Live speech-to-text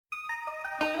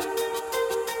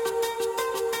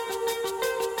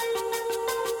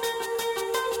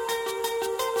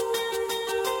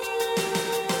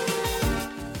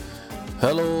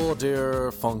Hello, dear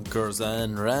funkers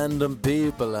and random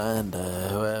people and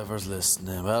whoever's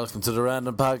listening. Welcome to the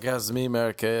Random Podcast. Me,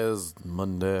 America, is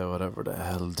Monday, whatever the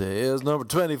hell day is, number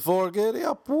 24. Giddy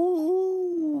up.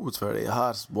 Woo! It's very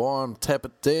hot, warm,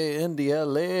 tepid day in the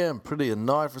LA. I'm pretty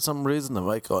annoyed for some reason. I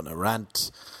might go on a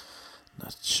rant.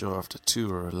 Not sure if the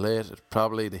two are related.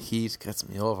 Probably the heat gets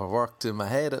me overworked in my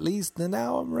head at least. And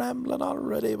now I'm rambling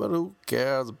already, but who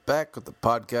cares? Back with the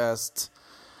podcast.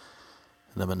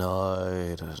 And I'm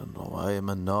annoyed. I don't know why I'm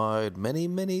annoyed. Many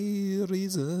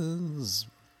reasons.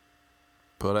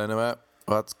 But anyway,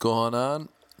 what's going on?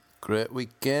 Great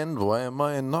weekend. Why am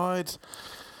I annoyed?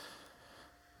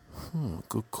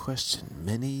 Good question.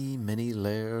 Many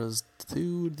layers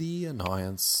to the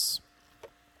annoyance.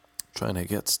 Trying to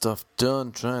get stuff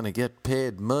done. Trying to get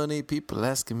paid money. People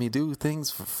asking me to do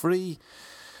things for free.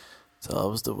 It's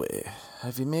always the way.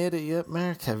 Have you made it yet,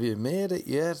 Mark? Have you made it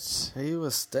yet? Are you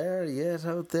a star yet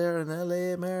out there in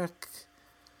LA, Mark?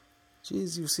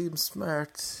 Jeez, you seem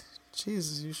smart.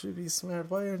 Jesus, you should be smart.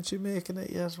 Why aren't you making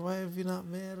it yet? Why have you not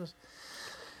made it?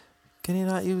 Can you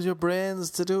not use your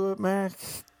brains to do it, Mark?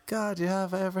 God, you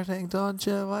have everything, don't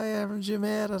you? Why haven't you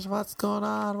made it? What's going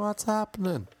on? What's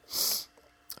happening?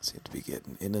 I seem to be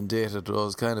getting inundated with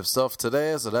those kind of stuff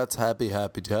today, so that's happy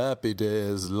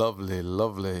days.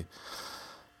 Lovely.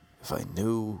 If I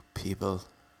knew people,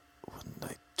 wouldn't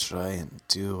I try and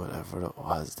do whatever it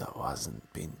was that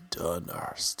wasn't being done,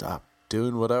 or stop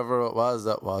doing whatever it was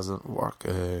that wasn't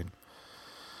working?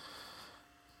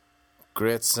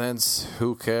 Great sense.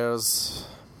 Who cares?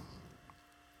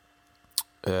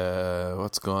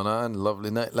 What's going on? Lovely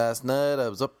night last night. I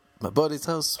was up at my buddy's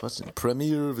house watching the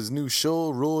premiere of his new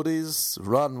show, Roadies.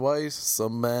 Ron White,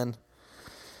 some man,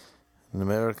 an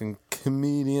American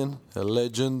comedian, a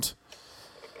legend.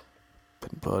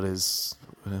 Been buddies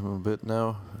with him a bit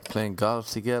now, playing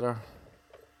golf together,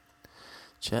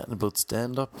 chatting about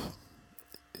stand-up.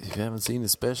 If you haven't seen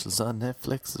his specials on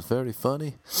Netflix, it's very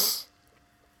funny.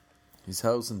 His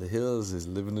house in the hills is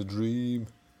living a dream.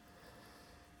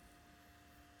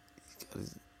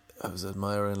 I was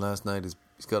admiring last night. He's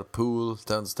got a pool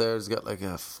downstairs. He's got like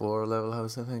a 4-level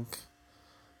house, I think.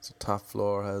 So top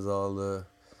floor has all the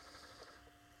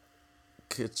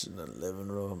kitchen and living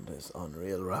room. This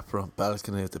unreal wraparound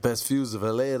balcony. The best views of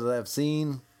LA that I've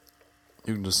seen.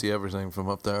 You can just see everything from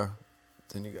up there.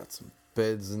 Then you got some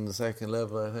beds in the 2nd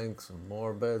level, I think. Some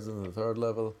more beds in the 3rd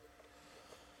level.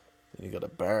 Then you got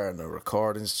a bar and a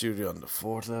recording studio on the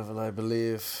 4th level, I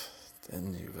believe.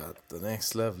 Then you got the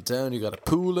next level down. You got a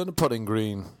pool and a putting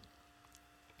green.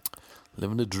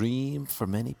 Living a dream for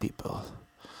many people.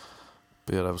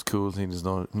 But yeah, that was cool. Seeing his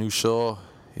new show.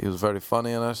 He was very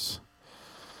funny in it.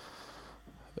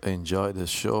 I enjoyed his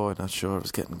show. I'm not sure if it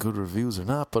was getting good reviews or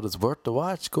not, but it's worth the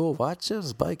watch. Go watch it.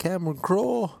 It's by Cameron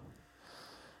Crowe.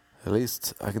 At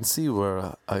least I can see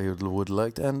where I would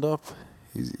like to end up.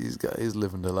 He's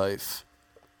living the life.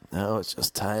 Now it's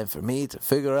just time for me to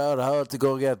figure out how to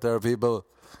go get there, people.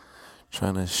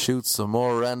 Trying to shoot some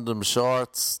more random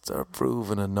shorts. They're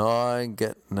proving annoying.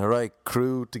 Getting the right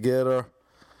crew together.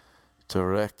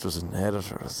 Directors and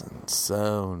editors and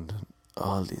sound. And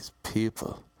all these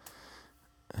people.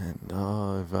 And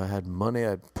if I had money,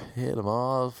 I'd pay them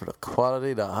all for the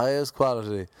quality, the highest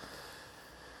quality.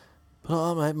 But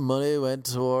all my money went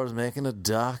towards making a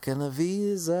doc and a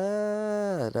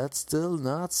visa. That's still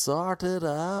not sorted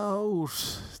out.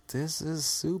 This is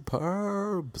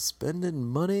superb. Spending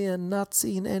money and not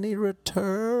seeing any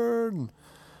return.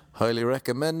 Highly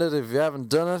recommend it if you haven't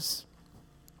done it.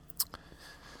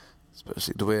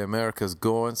 Especially the way America's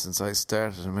going. Since I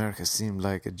started, America seemed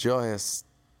like a joyous,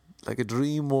 like a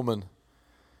dream woman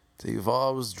that you've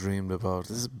always dreamed about.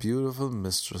 This is a beautiful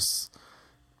mistress.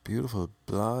 Beautiful,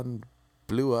 blonde,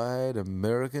 blue-eyed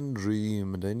American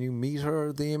dream. And then you meet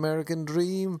her, the American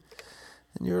dream,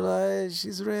 and you're like,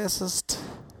 she's racist.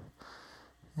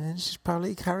 And she's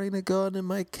probably carrying a gun and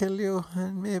might kill you.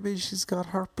 And maybe she's got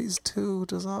herpes too.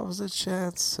 There's always a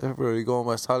chance. Everywhere you go in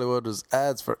West Hollywood, there's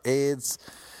ads for AIDS.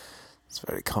 It's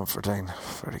very comforting.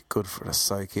 Very good for the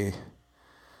psyche.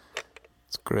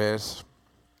 It's great.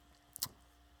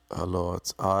 Although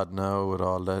it's odd now with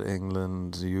all that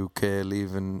England, UK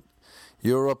leaving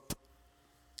Europe.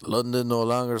 London no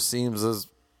longer seems as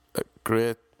a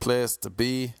great place to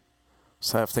be. I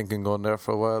was half thinking going there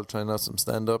for a while, trying out some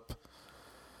stand-up.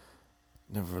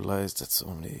 Never realised that so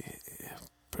many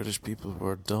British people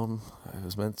were dumb. It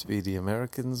was meant to be the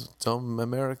Americans, dumb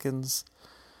Americans.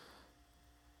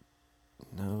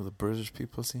 No, the British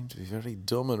people seem to be very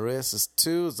dumb and racist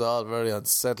too. It's all very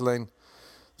unsettling.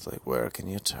 It's like, where can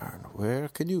you turn? Where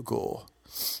can you go?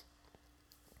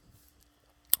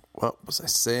 What was I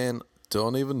saying?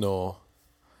 Don't even know.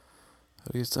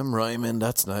 At least I'm rhyming.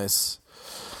 That's nice.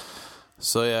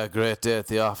 So yeah, great day at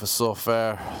the office so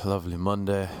far. Lovely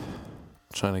Monday.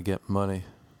 Trying to get money.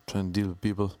 Trying to deal with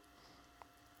people.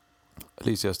 At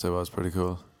least yesterday was pretty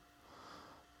cool.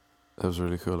 It was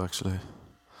really cool, actually.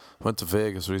 Went to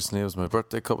Vegas recently. It was my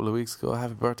birthday a couple of weeks ago.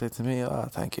 Happy birthday to me. Oh,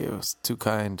 thank you. It's too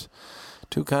kind.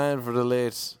 Too kind for the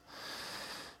late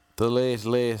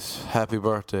happy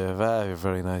birthday. You're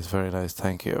very nice,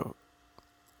 thank you.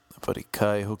 My buddy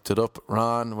Kai hooked it up.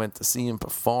 Ron went to see him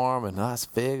perform in Las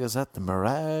Vegas at the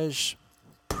Mirage.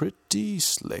 Pretty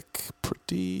slick.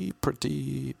 Pretty.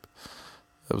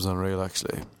 That was unreal,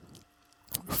 actually.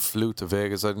 Flew to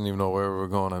Vegas. I didn't even know where we were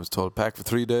going. I was told pack for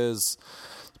 3 days.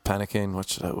 Panicking. What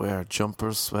should I wear?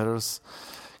 Jumpers, sweaters.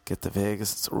 Get to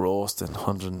Vegas. It's roasting.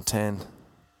 110.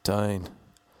 Dying.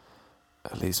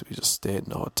 At least we just stayed in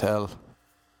the hotel.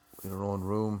 In our own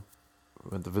room.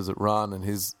 We went to visit Ron in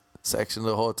his section of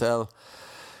the hotel.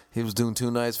 He was doing 2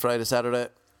 nights, Friday, Saturday.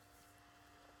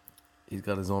 He's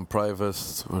got his own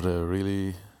private with a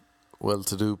really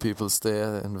well-to-do people stay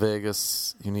in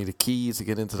Vegas. You need a key to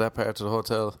get into that part of the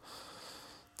hotel.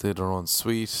 They had their own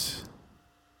suite.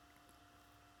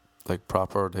 Like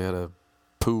proper. They had a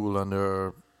pool on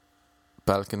their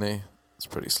balcony. It's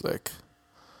pretty slick.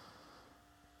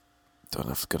 Don't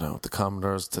have to go down with the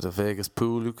commoners to the Vegas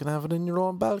pool. You can have it in your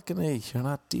own balcony. You're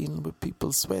not dealing with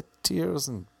people's sweat, tears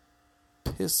and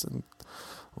piss and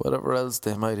whatever else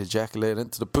they might ejaculate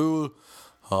into the pool.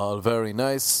 All very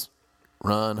nice.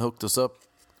 Ron hooked us up.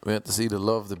 We went to see the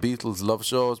Beatles love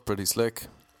show. It's pretty slick.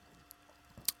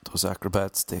 Those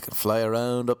acrobats, they can fly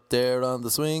around up there on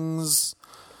the swings.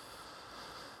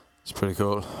 It's pretty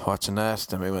cool watching that.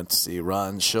 Then we went to see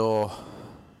Ron's show.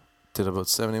 Did about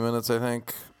 70 minutes, I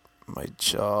think. My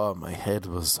jaw, my head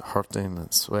was hurting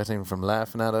and sweating from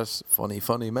laughing at it.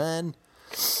 Funny man.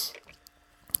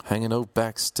 Hanging out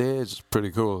backstage is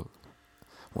pretty cool.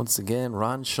 Once again,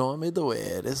 Ron showing me the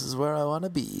way. This is where I want to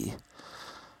be.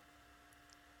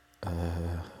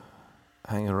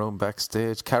 Hanging around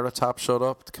backstage. Carrot Top showed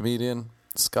up, the comedian.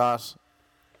 Scott,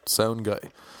 sound guy.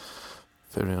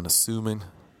 Very unassuming.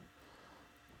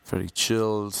 Very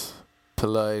chilled,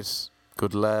 polite,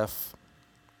 good laugh.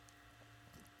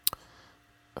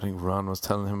 I think Ron was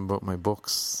telling him about my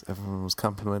books. Everyone was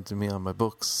complimenting me on my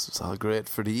books. It's all great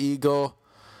for the ego.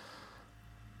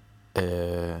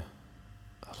 Although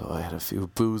I had a few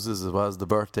boozes, it was the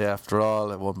birthday after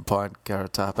all. At one point,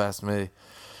 Garrett Top asked me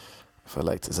if I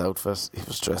liked his outfit. He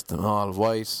was dressed in all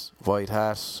white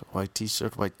hat, white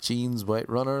t-shirt, white jeans, white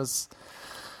runners.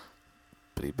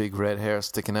 Pretty big red hair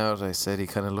sticking out. I said he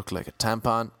kind of looked like a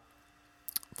tampon.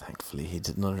 Thankfully, he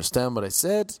didn't understand what I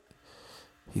said.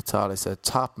 He thought I said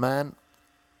top man.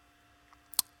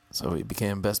 So we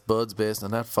became best buds based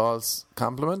on that false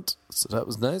compliment. So that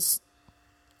was nice.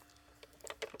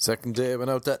 Second day, went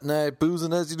out that night,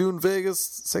 boozing as you do in Vegas.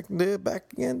 Second day,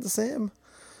 back again, the same.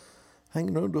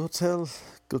 Hanging around the hotel.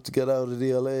 Good to get out of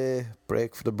the LA.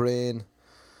 Break for the brain.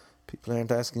 People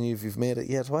aren't asking you if you've made it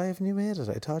yet. Why haven't you made it?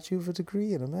 I taught you have a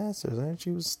degree and a master's. Aren't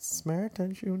you smart?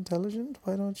 Aren't you intelligent?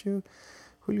 Why don't you...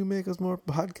 Will you make us more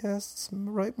podcasts?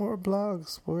 Write more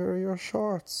blogs? Where are your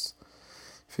shorts?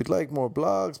 If you'd like more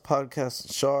blogs, podcasts,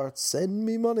 and shorts, send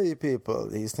me money, people.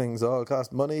 These things all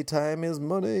cost money. Time is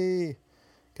money.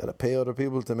 Gotta pay other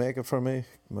people to make it for me.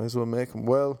 Might as well make them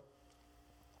well.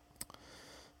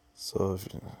 So if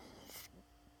you're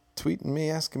tweeting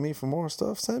me, asking me for more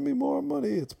stuff, send me more money.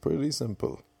 It's pretty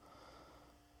simple.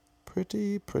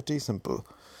 Pretty simple.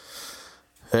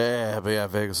 But yeah,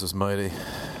 Vegas was mighty.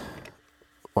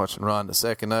 Watching Ron the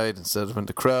second night instead of in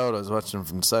the crowd. I was watching him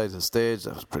from the side of the stage.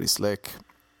 That was pretty slick.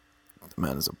 The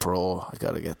man is a pro. I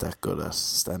gotta get that good at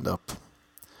stand up.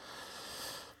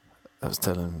 I was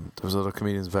telling, there was other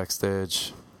comedians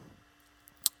backstage.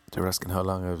 They were asking how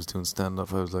long I was doing stand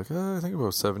up. I was like, I think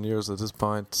about 7 years at this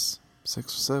point.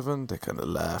 6 or 7. They kind of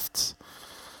laughed.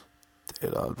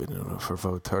 They'd all been doing it for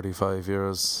about 35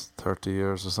 years, 30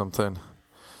 years or something.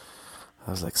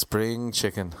 I was like, spring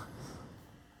chicken.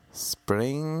 But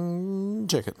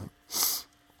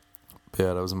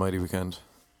yeah, that was a mighty weekend.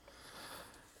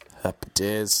 Happy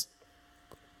days.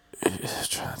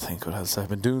 Trying to think what else I've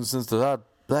been doing since the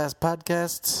last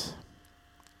podcast.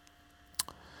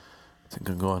 I think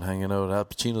I'm going hanging out at Al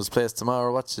Pacino's place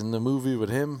tomorrow, watching the movie with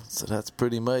him. So that's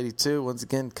pretty mighty too. Once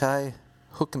again, Kai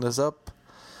hooking us up.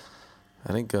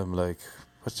 I think I'm like,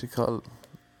 what do you call it?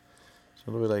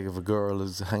 Something like if a girl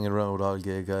is hanging around with all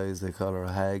gay guys, they call her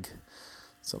a hag.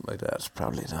 Something like that.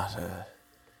 Probably not a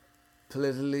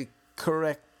politically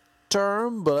correct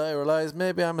term, but I realise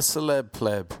maybe I'm a celeb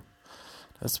pleb.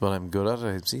 That's what I'm good at.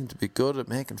 I seem to be good at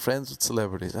making friends with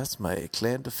celebrities. That's my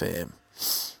claim to fame.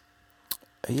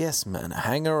 A yes man, a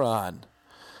hanger-on,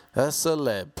 a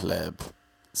celeb pleb.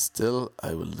 Still,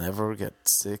 I will never get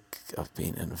sick of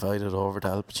being invited over to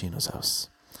Al Pacino's house.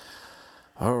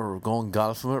 Or going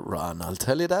golfing with Ron. I'll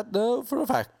tell you that now for a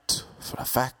fact. For a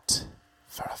fact.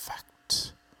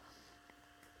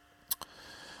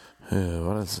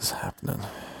 What else is happening?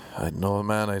 I know,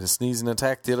 man, I had a sneezing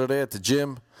attack the other day at the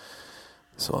gym.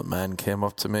 This old man came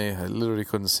up to me. I literally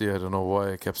couldn't see. I don't know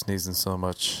why I kept sneezing so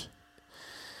much.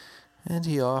 And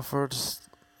he offered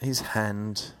his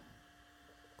hand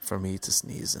for me to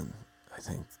sneeze in. I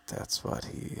think that's what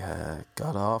he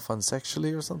got off on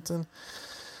sexually or something.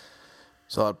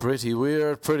 So pretty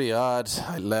weird, pretty odd.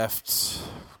 I left.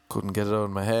 Couldn't get it out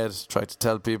of my head. Tried to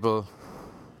tell people.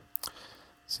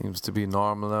 Seems to be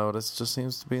normal now. This just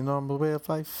seems to be a normal way of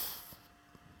life.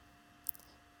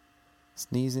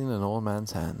 Sneezing in an old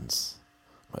man's hands.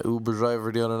 My Uber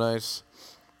driver the other night,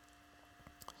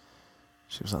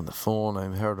 she was on the phone. I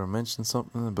heard her mention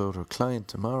something about her client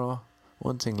tomorrow.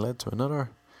 One thing led to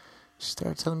another. She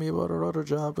started telling me about her other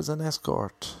job as an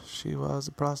escort. She was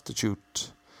a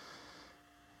prostitute.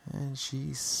 And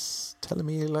she's telling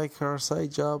me like her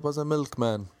side job was a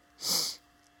milkman.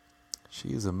 She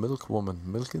is a milk woman,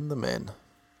 milking the men.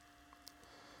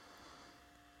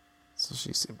 So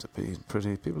she seemed to be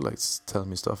pretty... People like to tell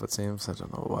me stuff, it seems. I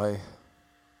don't know why.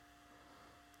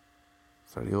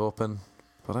 Very open.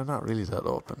 But I'm not really that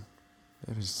open.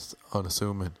 Maybe it's just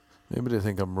unassuming. Maybe they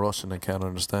think I'm Russian and can't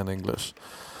understand English.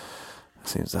 It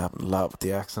seems to happen a lot with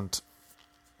the accent.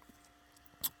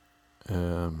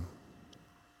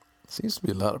 Seems to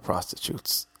be a lot of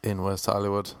prostitutes in West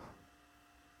Hollywood.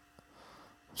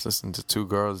 I was listening to two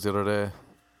girls the other day.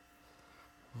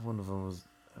 One of them was...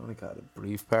 I only got a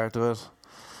brief part of it.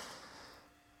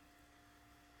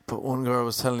 But one girl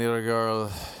was telling the other girl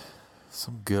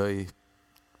some guy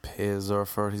pays her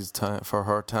for his time, for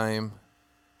her time.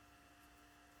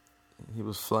 He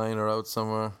was flying her out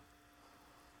somewhere.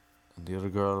 And the other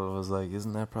girl was like,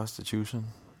 isn't that prostitution?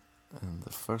 And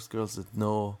the first girl said,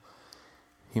 no,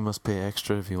 he must pay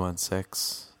extra if he wants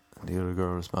sex. And the other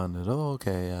girl responded, oh,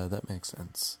 okay, yeah, that makes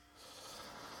sense.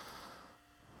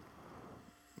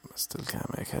 I still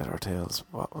can't make head or tails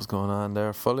what was going on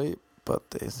there fully,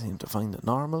 but they seem to find it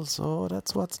normal, so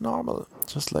that's what's normal.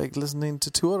 Just like listening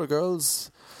to two other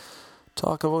girls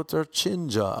talk about their chin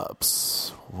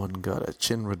jobs. One got a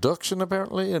chin reduction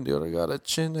apparently, and the other got a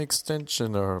chin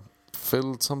extension, or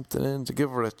filled something in to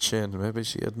give her a chin. Maybe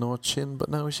she had no chin, but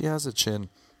now she has a chin.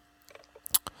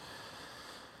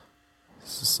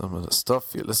 This is some of the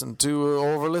stuff you listen to or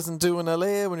over-listen to in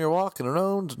LA when you're walking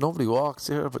around. Nobody walks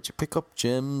here, but you pick up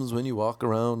gems when you walk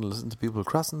around and listen to people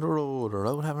crossing the road or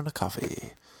out having a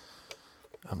coffee.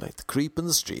 I'm like the creep in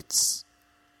the streets,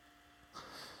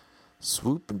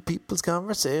 swooping people's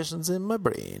conversations in my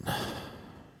brain.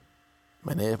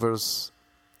 My neighbours,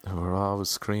 who are always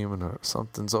screaming or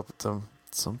something's up with them,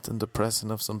 something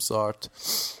depressing of some sort.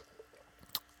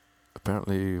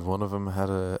 Apparently one of them had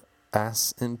a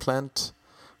ass implant,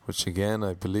 which again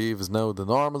I believe is now the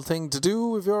normal thing to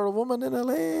do if you're a woman in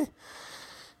LA.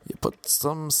 You put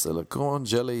some silicone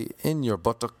jelly in your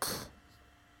buttock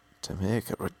to make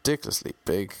it ridiculously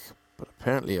big, but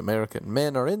apparently American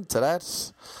men are into that,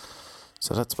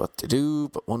 so that's what they do.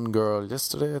 But one girl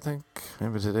yesterday, I think,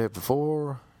 maybe the day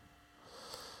before,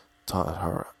 thought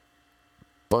her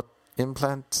butt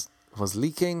implant was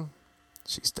leaking.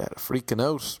 She started freaking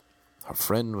out. Her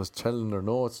friend was telling her,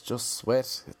 no, it's just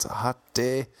sweat. It's a hot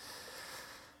day.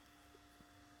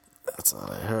 That's all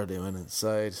I heard. They went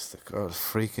inside. The girl was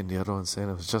freaking, the other one saying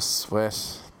it was just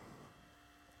sweat.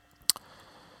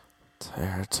 It's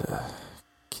hard to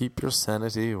keep your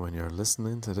sanity when you're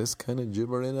listening to this kind of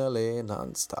gibber in LA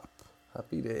non-stop.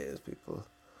 Happy days, people.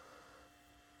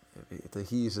 The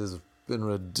heat has been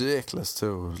ridiculous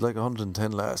too. It was like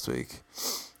 110 last week.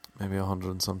 Maybe 100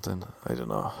 and something. I don't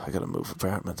know. I gotta move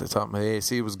apartment. I thought my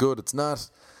AC was good. It's not.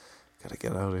 Gotta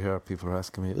get out of here. People are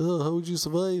asking me, oh, how would you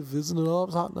survive? Isn't it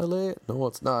always hot in LA? No,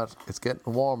 it's not. It's getting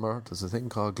warmer. There's a thing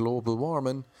called global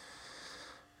warming,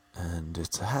 and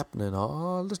it's happening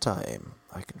all the time.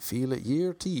 I can feel it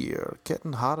year to year.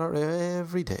 Getting hotter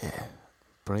every day.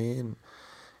 Brain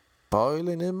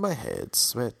boiling in my head.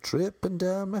 Sweat dripping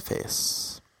down my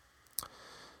face.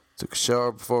 Took a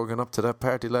shower before going up to that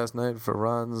party last night for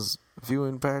Ron's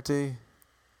viewing party.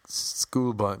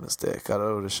 Schoolboy mistake. Got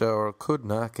out of the shower, could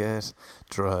not get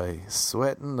dry.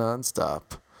 Sweating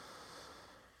non-stop.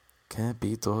 Can't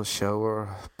beat those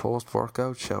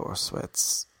post-workout shower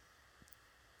sweats.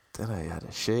 Then I had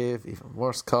a shave, even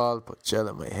worse call. Put gel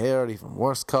in my hair, even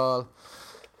worse call.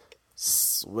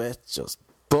 Sweat just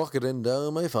bucketing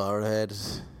down my forehead.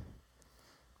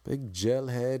 Big gel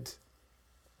head.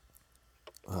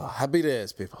 Oh, happy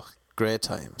days, people. Great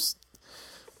times.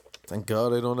 Thank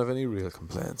God I don't have any real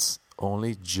complaints.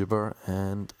 Only gibber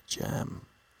and jam.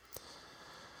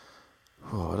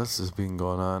 Oh, what else has been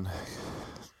going on?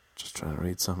 Just trying to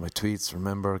read some of my tweets.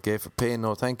 Remember, gay for pain,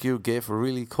 no thank you. Gay for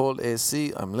really cold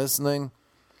AC, I'm listening.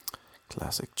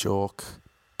 Classic joke.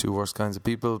 Two worst kinds of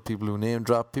people. People who name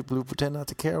drop. People who pretend not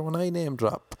to care when I name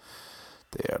drop.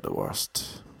 They are the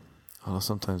worst. Although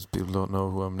sometimes people don't know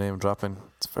who I'm name dropping.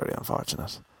 It's very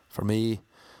unfortunate. For me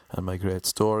and my great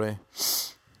story.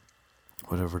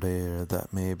 Whatever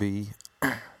that may be.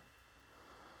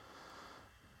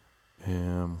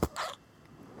 Can't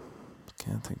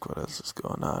think what else is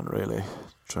going on really.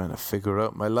 Trying to figure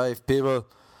out my life, people.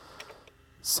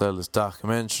 Sell this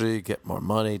documentary, get more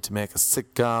money to make a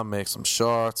sitcom, make some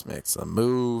shorts, make some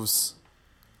moves,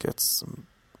 get some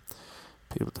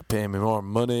people to pay me more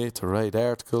money to write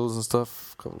articles and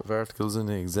stuff. A couple of articles in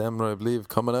the Examiner, I believe,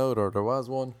 coming out, or there was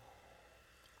one.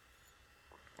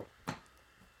 I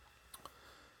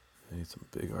need some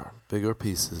bigger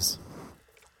pieces.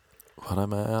 What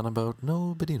am I on about?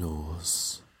 Nobody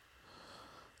knows.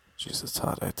 Jesus,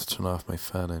 thought I had to turn off my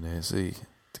fan and AC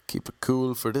to keep it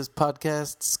cool for this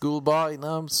podcast. Schoolboy,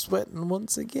 now I'm sweating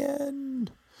once again.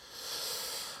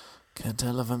 Can't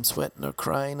tell if I'm sweating or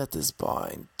crying at this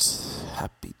point.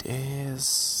 Happy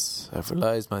days. I've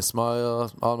realised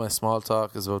all my small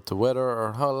talk is about the weather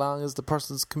or how long is the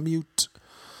person's commute.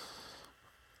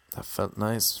 That felt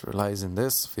nice, realising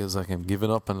this. Feels like I'm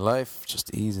giving up in life,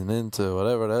 just easing into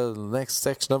whatever the next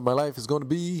section of my life is going to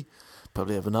be.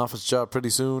 Probably have an office job pretty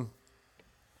soon.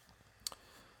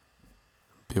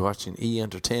 Be watching E!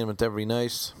 Entertainment every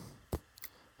night.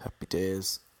 Happy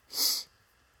days.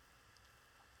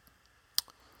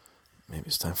 Maybe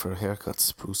it's time for a haircut to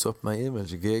spruce up my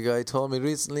image. A gay guy told me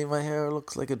recently my hair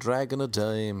looks like a drag on a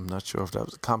dime. Not sure if that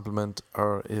was a compliment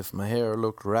or if my hair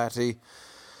looked ratty.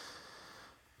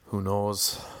 Who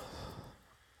knows?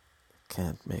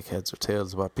 Can't make heads or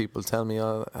tails of what people tell me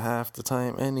half the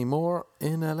time anymore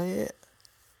in LA.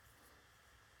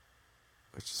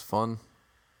 Which is fun.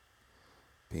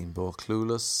 Being both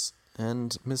clueless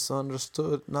and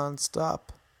misunderstood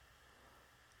non-stop.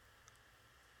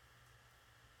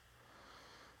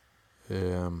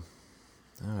 Alright,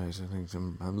 I think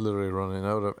I'm literally running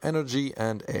out of energy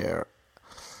and air.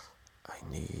 I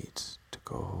need to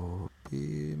go.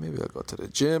 Maybe I'll go to the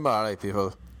gym. Alright,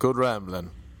 people. Good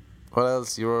rambling. What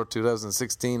else? Euro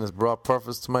 2016 has brought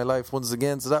purpose to my life once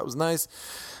again, so that was nice.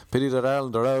 Pity that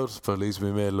Ireland are out, but at least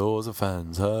we made loads of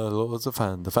fans. Loads of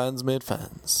fans. The fans made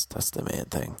fans. That's the main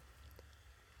thing.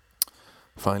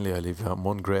 Finally, I leave you on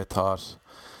one great thought.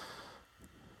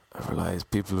 I realise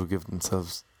people who give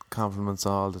themselves compliments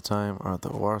all the time are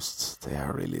the worst. They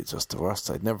are really just the worst.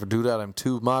 I'd never do that. I'm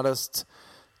too modest.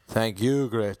 Thank you,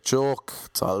 great joke.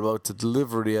 It's all about the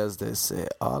delivery, as they say.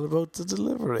 All about the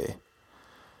delivery.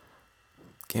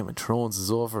 Game of Thrones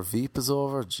is over. Veep is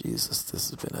over. Jesus, this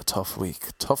has been a tough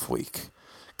week. Tough week.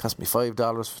 Cost me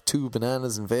 $5 for 2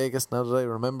 bananas in Vegas, now that I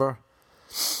remember.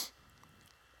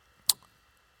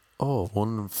 Oh,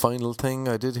 one final thing.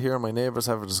 I did hear my neighbours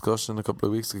have a discussion a couple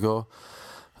of weeks ago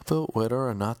about whether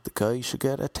or not the guy should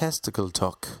get a testicle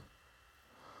tuck.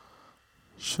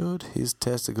 Should his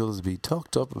testicles be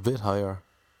tucked up a bit higher?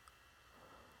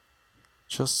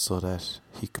 Just so that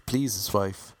he could please his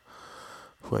wife,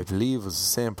 who I believe was the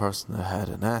same person that had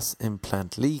an ass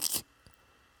implant leak.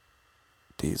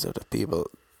 These are the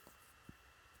people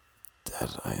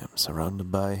that I am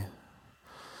surrounded by,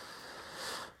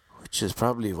 which is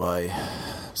probably why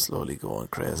I'm slowly going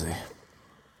crazy.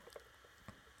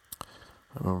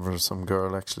 I remember some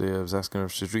girl, actually, I was asking her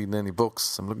if she's reading any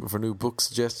books. I'm looking for new book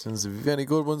suggestions. If you have any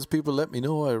good ones, people, let me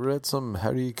know. I read some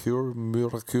Harry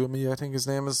Murakami, I think his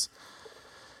name is.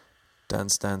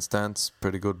 Dance.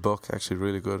 Pretty good book, actually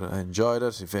really good. I enjoyed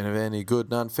it. If you have any good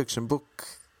non-fiction book,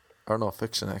 or no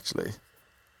fiction actually,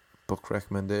 book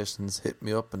recommendations, hit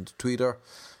me up on Twitter.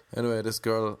 Anyway, this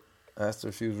girl asked her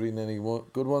if she was reading any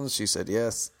good ones. She said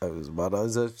yes. What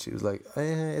is it? She was like,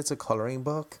 it's a colouring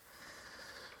book.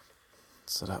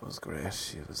 So that was great.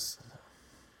 She was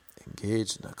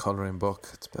engaged in a colouring book.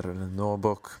 It's better than no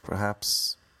book,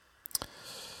 perhaps.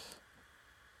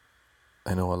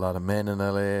 I know a lot of men in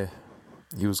LA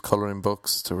use colouring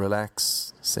books to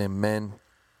relax. Same men.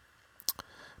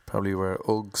 Probably wear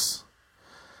Uggs.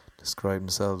 Describe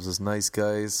themselves as nice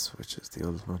guys, which is the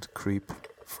ultimate creep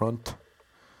front.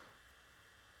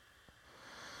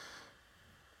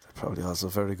 Probably also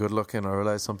very good looking. I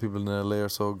realise some people in LA are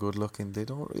so good looking they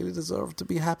don't really deserve to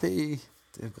be happy.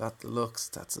 they've got the looks,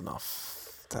 that's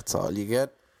enough. That's all you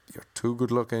get. You're too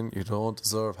good looking. You don't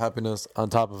deserve happiness on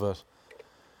top of it.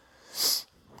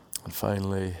 And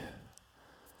finally,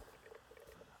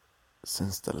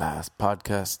 since the last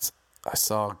podcast, I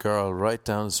saw a girl right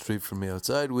down the street from me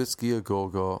outside Whiskey A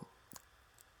Go-Go.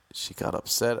 She got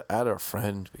upset at her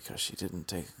friend because she didn't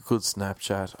take a good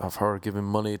Snapchat of her giving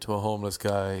money to a homeless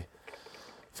guy.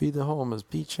 Feed the homeless,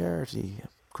 be charity.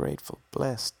 Grateful,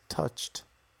 blessed, touched.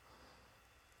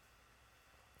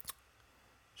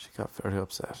 She got very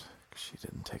upset because she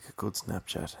didn't take a good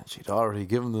Snapchat and she'd already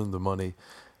given them the money,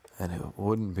 and it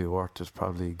wouldn't be worth it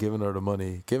probably giving her the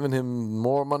money. Giving him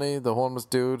more money, the homeless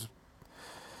dude.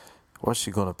 Was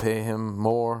she going to pay him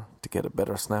more to get a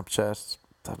better Snapchat?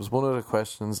 That was one of the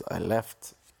questions I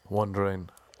left wondering.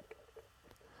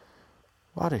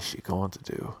 What is she going to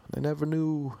do? I never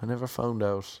knew. I never found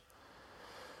out.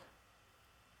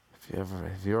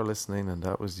 If you're listening and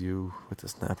that was you with the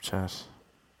Snapchat,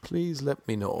 please let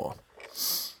me know.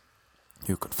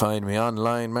 You can find me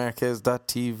online,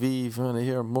 Marquez.tv, if you want to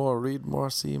hear more, read more,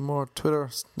 see more.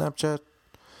 Twitter, Snapchat,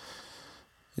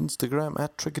 Instagram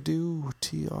at Trickadoo,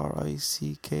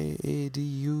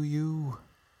 TRICKADUU.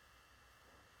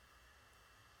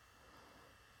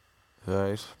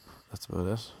 Right, that's about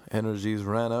it. Energy's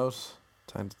ran out.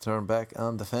 Time to turn back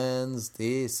on the fans,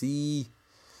 the AC.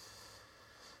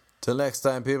 Till next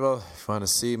time, people. If you want to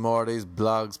see more of these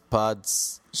blogs,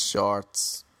 pods,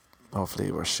 shorts,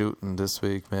 hopefully we're shooting this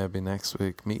week, maybe next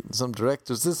week, meeting some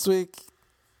directors this week.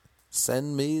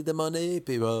 Send me the money,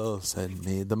 people. Send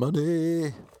me the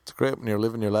money. It's great when you're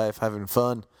living your life, having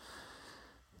fun.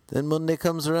 Then Monday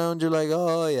comes around, you're like,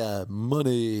 oh yeah,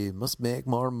 money. Must make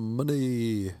more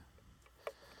money.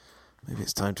 Maybe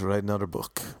it's time to write another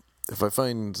book. If I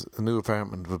find a new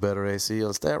apartment with better AC,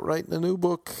 I'll start writing a new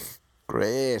book.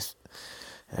 Great.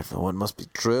 Everyone must be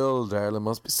thrilled. Ireland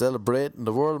must be celebrating.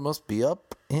 The world must be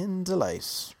up in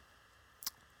delight.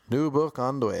 New book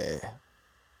on the way.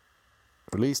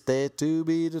 Release date to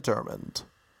be determined.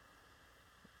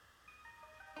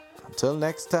 Until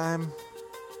next time,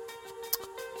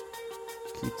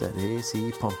 keep that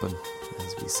AC pumping.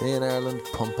 As we say in Ireland,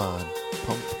 pump on.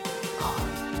 Pump